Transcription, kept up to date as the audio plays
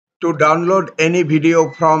To download any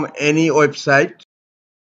video from any website,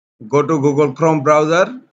 go to Google Chrome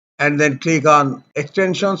browser and then click on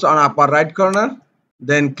extensions on upper right corner.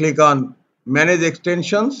 Then click on manage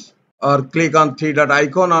extensions or click on three dot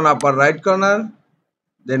icon on upper right corner.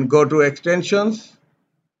 Then go to extensions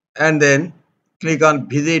and then click on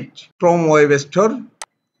visit Chrome Web Store.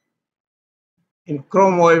 In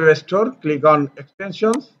Chrome Web Store, click on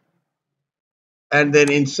extensions and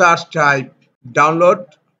then in search type download.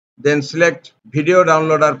 Then select Video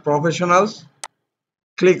Downloader Professionals.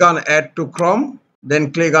 Click on Add to Chrome.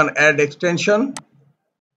 Then click on Add Extension.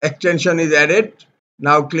 Extension is added.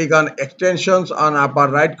 Now click on Extensions on upper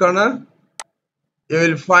right corner. You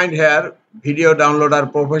will find here Video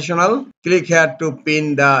Downloader Professional. Click here to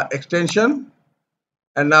pin the extension.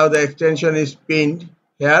 And now the extension is pinned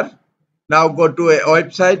here. Now go to a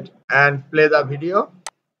website and play the video.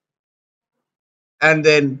 And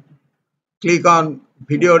then click on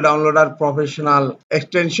Video Downloader Professional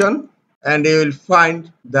extension and you will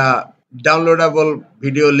find the downloadable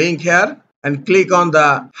video link here and click on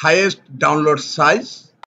the highest download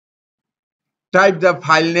size. Type the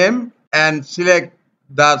file name and select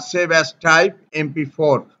the save as type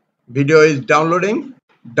MP4. Video is downloading.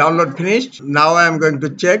 Download finished. Now I am going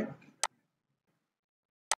to check.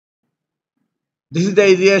 This is the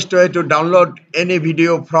easiest way to download any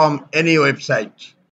video from any website.